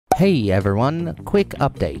Hey everyone, quick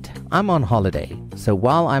update. I'm on holiday, so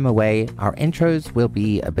while I'm away, our intros will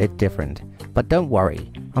be a bit different. But don't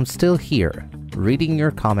worry, I'm still here, reading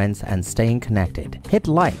your comments and staying connected. Hit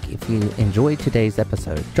like if you enjoyed today's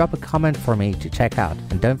episode, drop a comment for me to check out,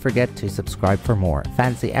 and don't forget to subscribe for more.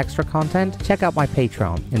 Fancy extra content? Check out my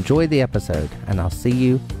Patreon. Enjoy the episode, and I'll see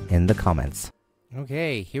you in the comments.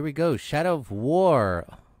 Okay, here we go. Shadow of War.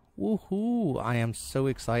 Woohoo! I am so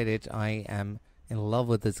excited. I am in love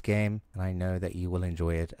with this game, and I know that you will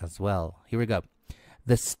enjoy it as well. Here we go.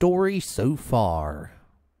 The story so far.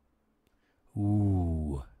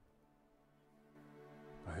 Ooh.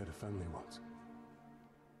 I had a family once.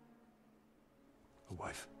 A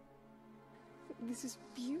wife. This is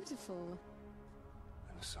beautiful.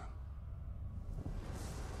 And a son.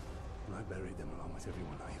 And I buried them along with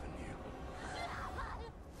everyone I even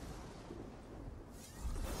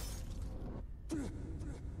knew.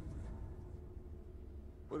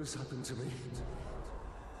 What has happened to me?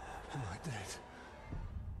 Am I dead?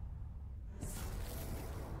 You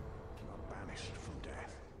are banished from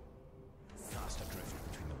death. Cast adrift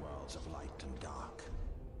between the worlds of light and dark.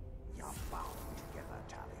 You are bound together,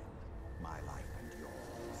 Talion. My life and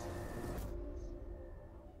yours.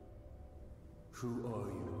 Who are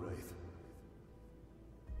you, Wraith?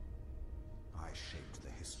 I shaped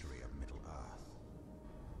the history of Middle-earth.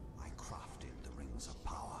 I crafted the rings of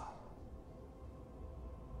power.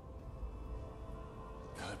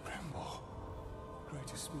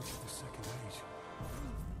 Greatest smith of the Second Age.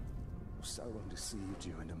 Sauron deceived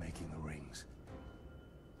you into making the rings.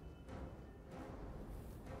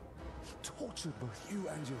 He tortured both you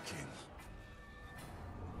and your kin.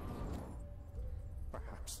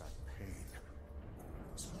 Perhaps that pain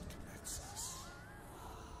is what connects us.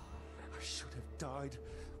 I should have died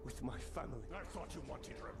with my family. I thought you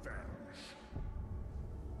wanted revenge.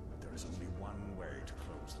 But there is only one way to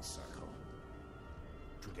close the circle.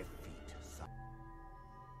 To defeat Sauron.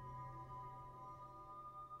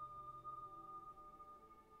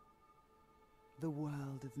 The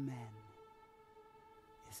world of men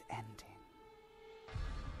is ending.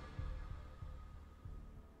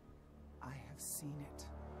 I have seen it.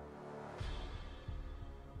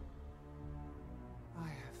 I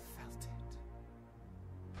have felt it.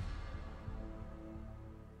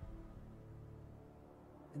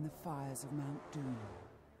 In the fires of Mount Doom,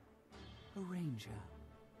 a ranger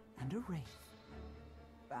and a wraith,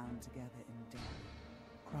 bound together in death,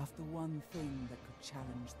 craft the one thing that could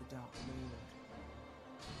challenge the Dark Lord.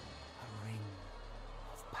 A ring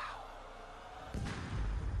of power.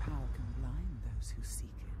 Power can blind those who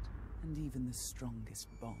seek it, and even the strongest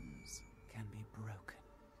bonds can be broken.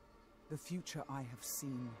 The future I have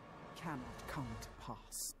seen cannot come to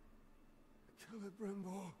pass.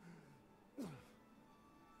 Celebrimbor.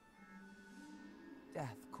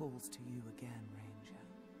 Death calls to you again, Ranger.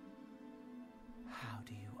 How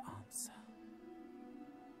do you answer?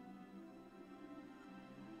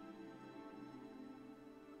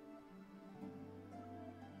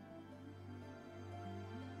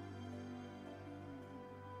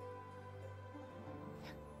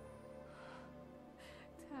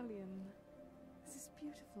 Talion, this is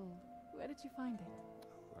beautiful. Where did you find it?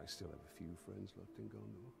 I still have a few friends locked in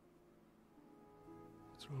Gondor.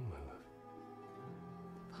 What's wrong, my love?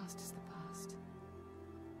 The past is the past.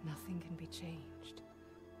 Nothing can be changed.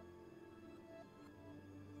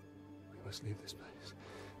 We must leave this place.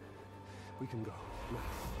 We can go now.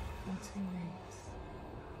 What's who knows?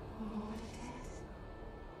 What it is.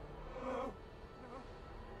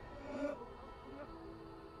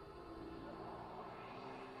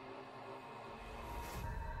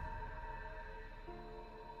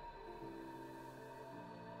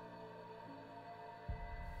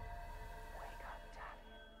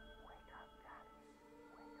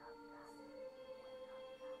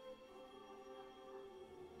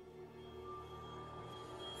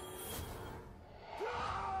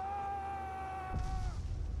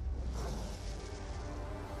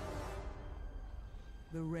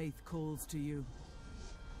 The Wraith calls to you.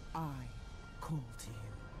 I call to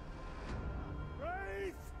you.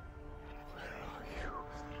 Wraith! Where are you?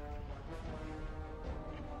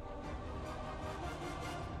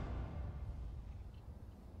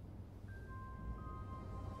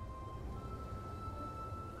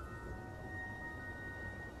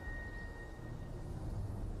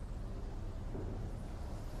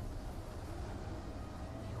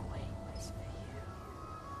 We wait for you.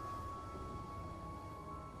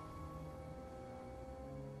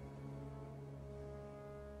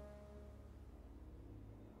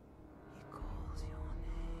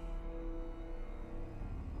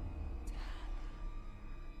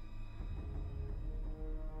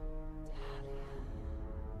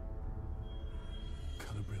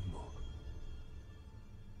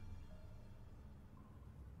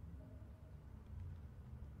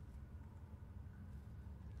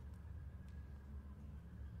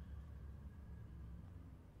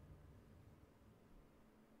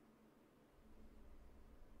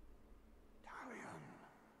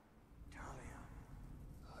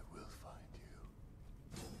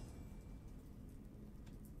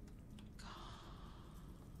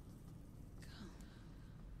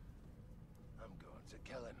 to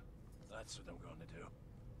kill him. That's what I'm going to do.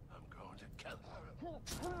 I'm going to kill him.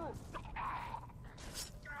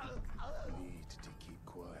 Need to keep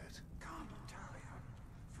quiet. Come, Talion.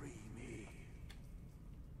 Free me.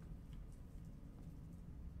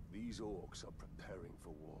 These orcs are preparing for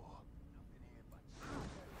war.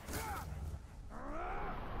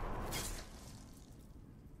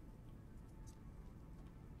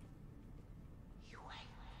 You wait.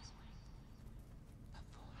 But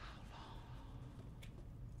for how long?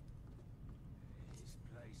 This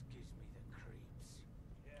place gives me the creeps.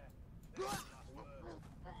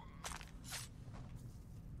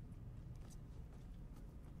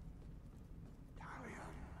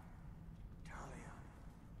 Talion. Talion.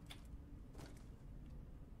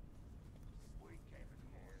 We came in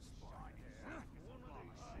here spiders. One of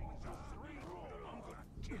these things off the road. I'm gonna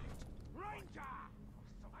kill it. Ranger!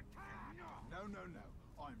 No, no, no.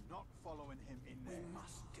 I'm not following him in We there.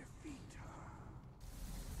 must defeat her.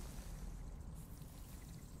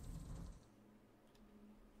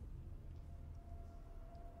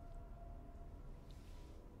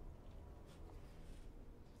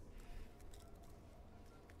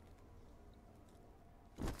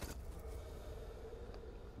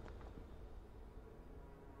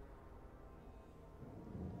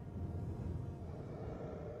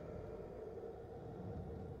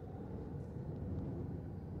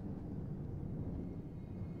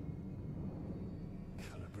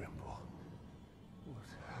 Calibrimbo, what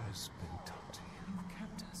has been done to you? You've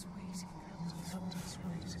kept us waiting.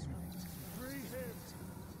 Free him!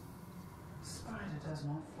 Spider does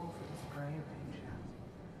not forfeit his prey, Ranger.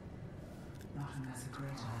 Not unless a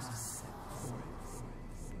greater has set for it.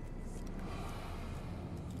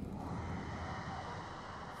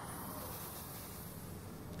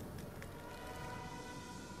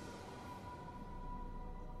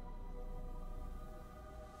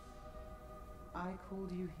 I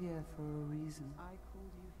called you here for a reason.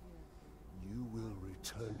 You will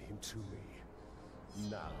return him to me.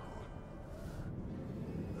 Now.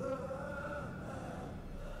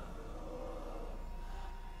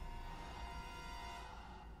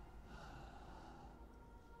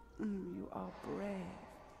 You are brave.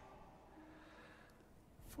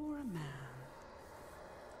 For a man.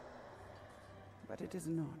 But it is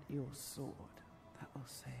not your sword that will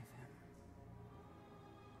save him.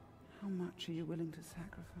 How much are you willing to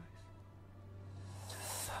sacrifice? To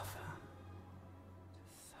suffer.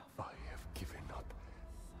 I have given up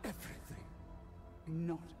everything.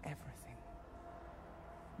 Not everything.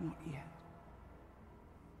 Not yet.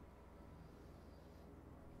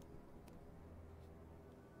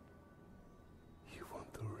 You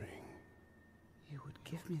want the ring? You would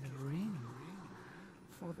give me the ring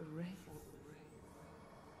for the Wraith.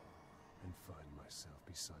 And find myself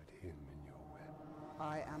beside him in your web.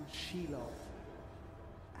 I am Shelob,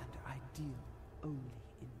 and I deal only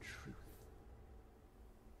in truth.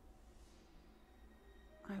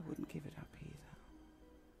 I wouldn't give it up either.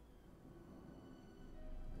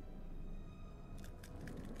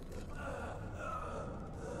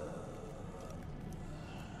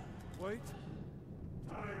 Wait.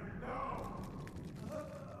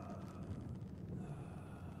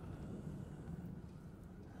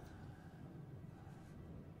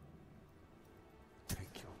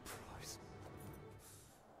 Take your price.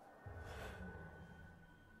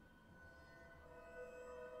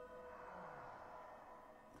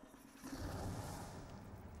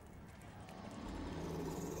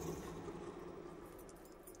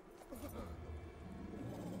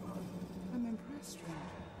 I'm impressed, Ranger.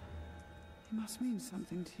 He must mean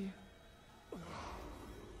something to you.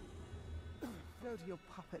 Go to your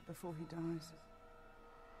puppet before he dies.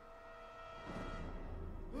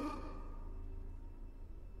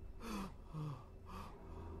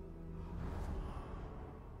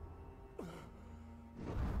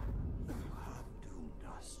 have doomed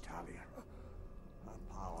us, Talion. Her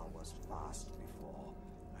power was vast before,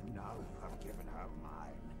 and now you have given her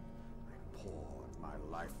mine. I poured my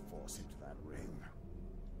life force into that ring.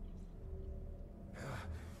 Then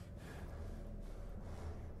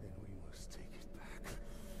we must take it back.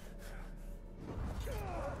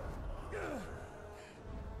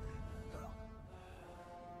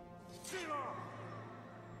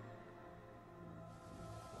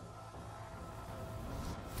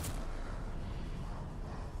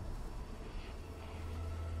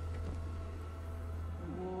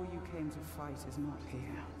 The war you came to fight is not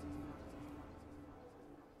here.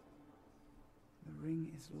 The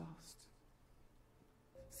ring is lost.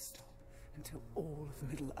 Stop until all of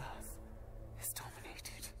Middle-earth is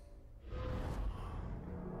dominated.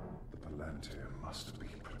 The Palantir must be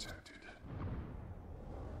protected.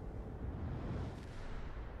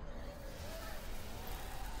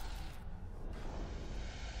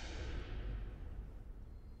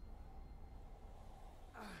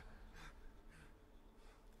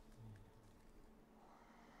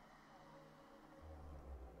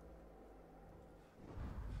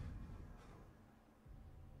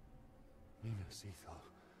 Yes, Ethel.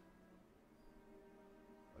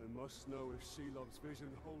 I must know if Shelob's vision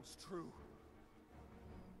holds true.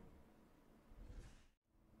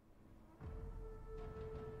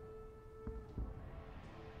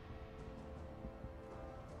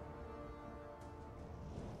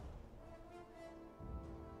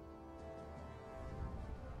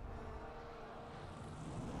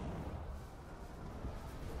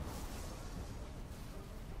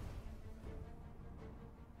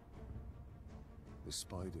 The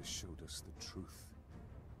spiders showed us the truth.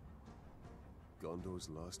 Gondor's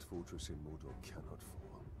last fortress in Mordor cannot fall.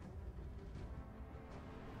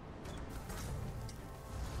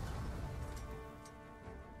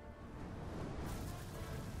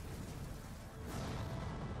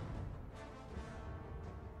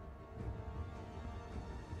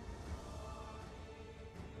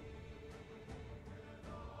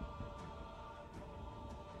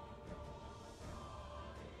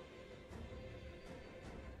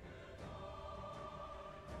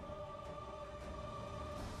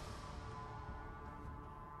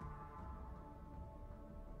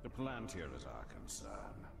 The Palantir is our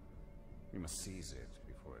concern. We must seize it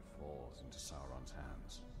before it falls into Sauron's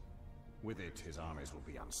hands. With it, his armies will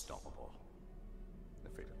be unstoppable. The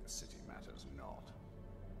fate of the city matters not.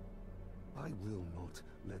 I will not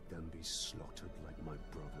let them be slaughtered like my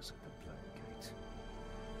brothers at the Black Gate.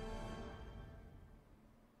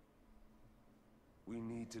 We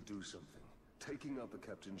need to do something. Taking out the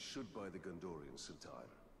captain should buy the Gondorians some time.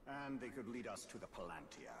 And they could lead us to the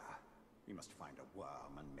Palantir. We must find a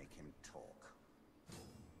worm and make him talk.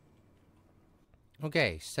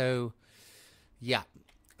 Okay, so yeah,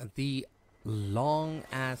 the long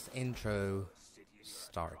ass intro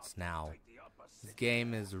starts now. This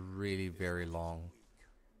game is really very long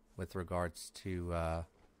with regards to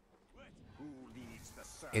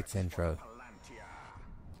its intro.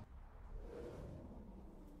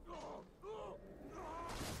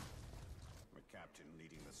 The captain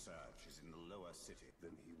leading the search is in the lower city.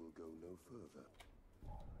 Then he will go no further.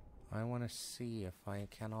 I want to see if I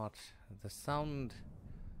cannot. The sound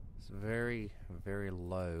is very, very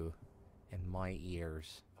low in my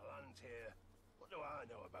ears. Palantir, what do I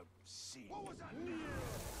know about sea? What was that?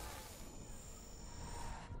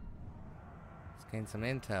 Let's gain some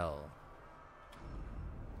intel.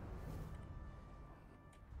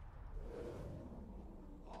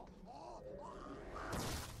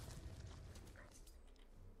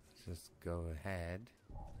 Let's just go ahead.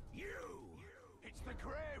 You! It's the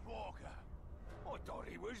Grave Walker! I thought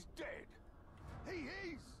he was dead. He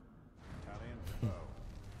is! Talion, go.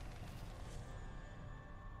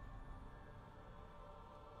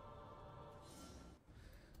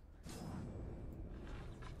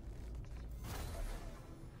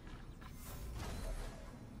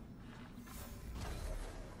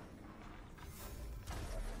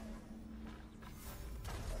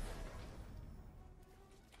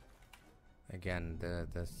 Again,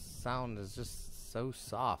 the sound is just so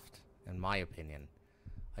soft, in my opinion.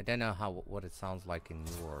 I don't know what it sounds like in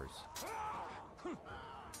yours.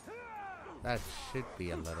 That should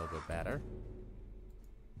be a little bit better.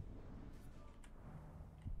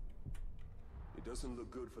 It doesn't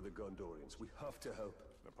look good for the Gondorians. We have to help.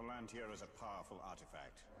 The Palantir is a powerful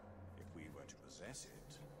artifact. If we were to possess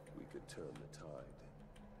it, We could turn the tide.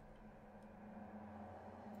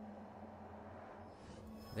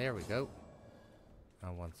 There we go. I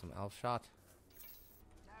want some elf shot.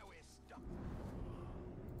 Now we're stuck.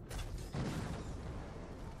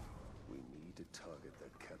 We need to target their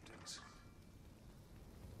captains.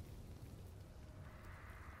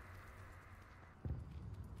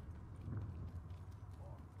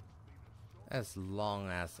 That's long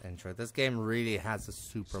ass intro. This game really has a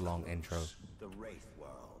super long intro. the Wraith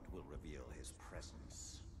world will reveal his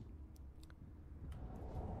presence.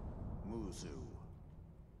 Muzu.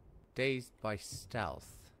 Dazed by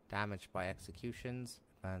stealth, damaged by executions,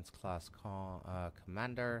 advanced class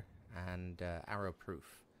commander, and arrow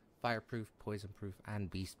proof, fireproof, poison proof, and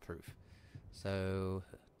beast proof. So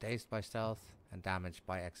dazed by stealth and damaged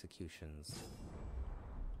by executions.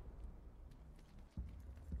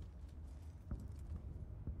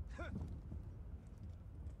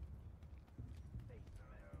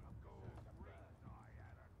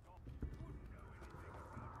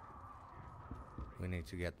 We need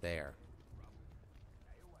to get there.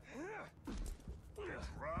 It's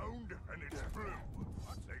round and it's blue.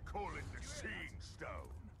 They call it the Seeing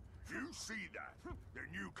Stone. You see that, then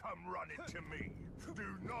you come running to me. Do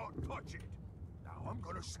not touch it. Now I'm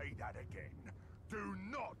gonna say that again. Do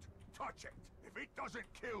not touch it. If it doesn't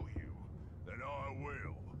kill you, then I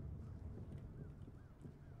will.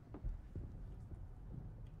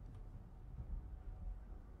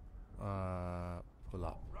 pull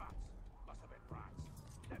up.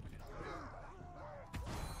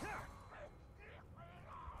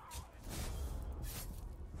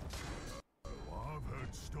 I've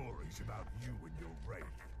heard stories about you and your Wraith.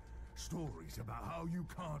 Stories about how you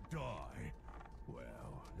can't die.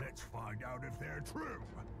 Well, let's find out if they're true.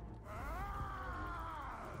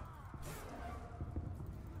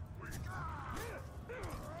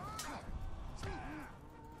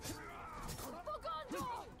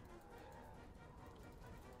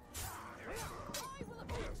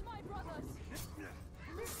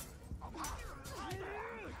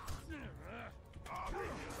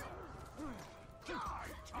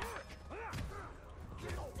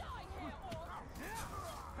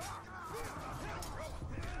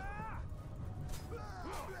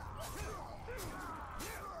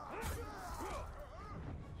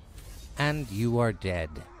 And you are dead.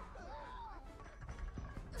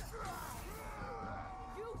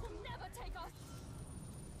 You will never take us.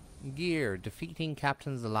 Gear. Defeating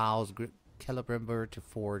captains allows Celebrimber to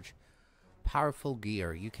forge powerful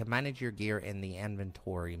gear. You can manage your gear in the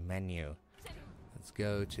inventory menu. Let's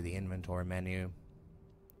go to the inventory menu.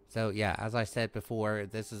 So yeah, as I said before,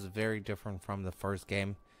 this is very different from the first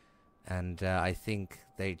game. And I think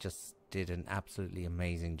they just did an absolutely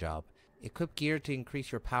amazing job. Equip gear to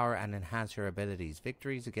increase your power and enhance your abilities.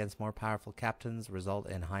 Victories against more powerful captains result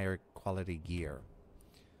in higher quality gear.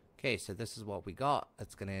 Okay, so this is what we got.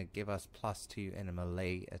 It's going to give us +2 in a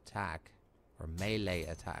melee attack. Or melee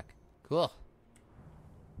attack. Cool.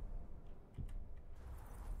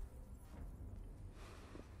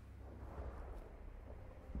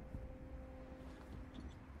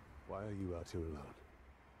 Why are you out here alone?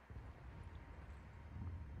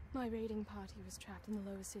 My raiding party was trapped in the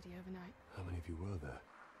lower city overnight. How many of you were there?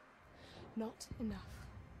 Not enough.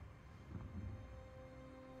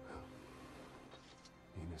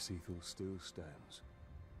 Nina Seathal still stands.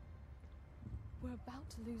 We're about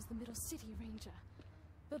to lose the middle city, Ranger.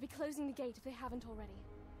 They'll be closing the gate if they haven't already.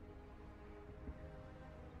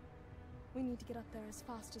 We need to get up there as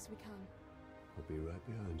fast as we can. I'll be right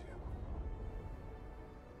behind you.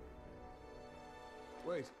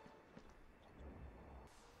 Wait.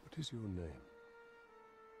 What is your name?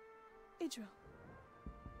 Idril,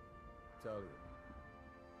 Talion.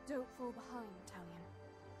 don't fall behind, Talion.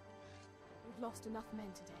 We've lost enough men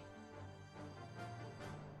today.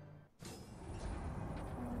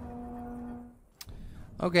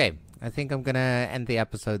 Okay, I think I'm gonna end the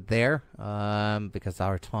episode there, because of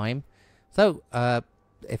our time. So,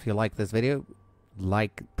 if you like this video,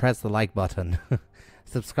 press the like button.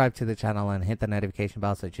 Subscribe to the channel and hit the notification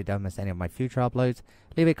bell so that you don't miss any of my future uploads.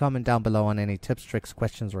 Leave a comment down below on any tips, tricks,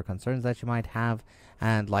 questions, or concerns that you might have.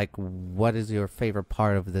 And what is your favorite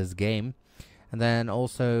part of this game? And then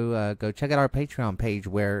also go check out our Patreon page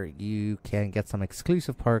where you can get some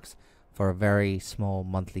exclusive perks for a very small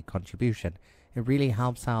monthly contribution. It really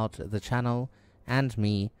helps out the channel and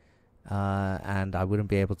me. And I wouldn't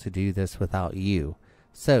be able to do this without you.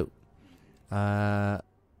 So,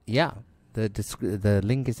 yeah. The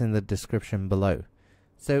link is in the description below.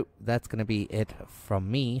 So that's going to be it from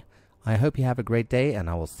me. I hope you have a great day, and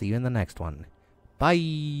I will see you in the next one.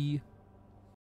 Bye!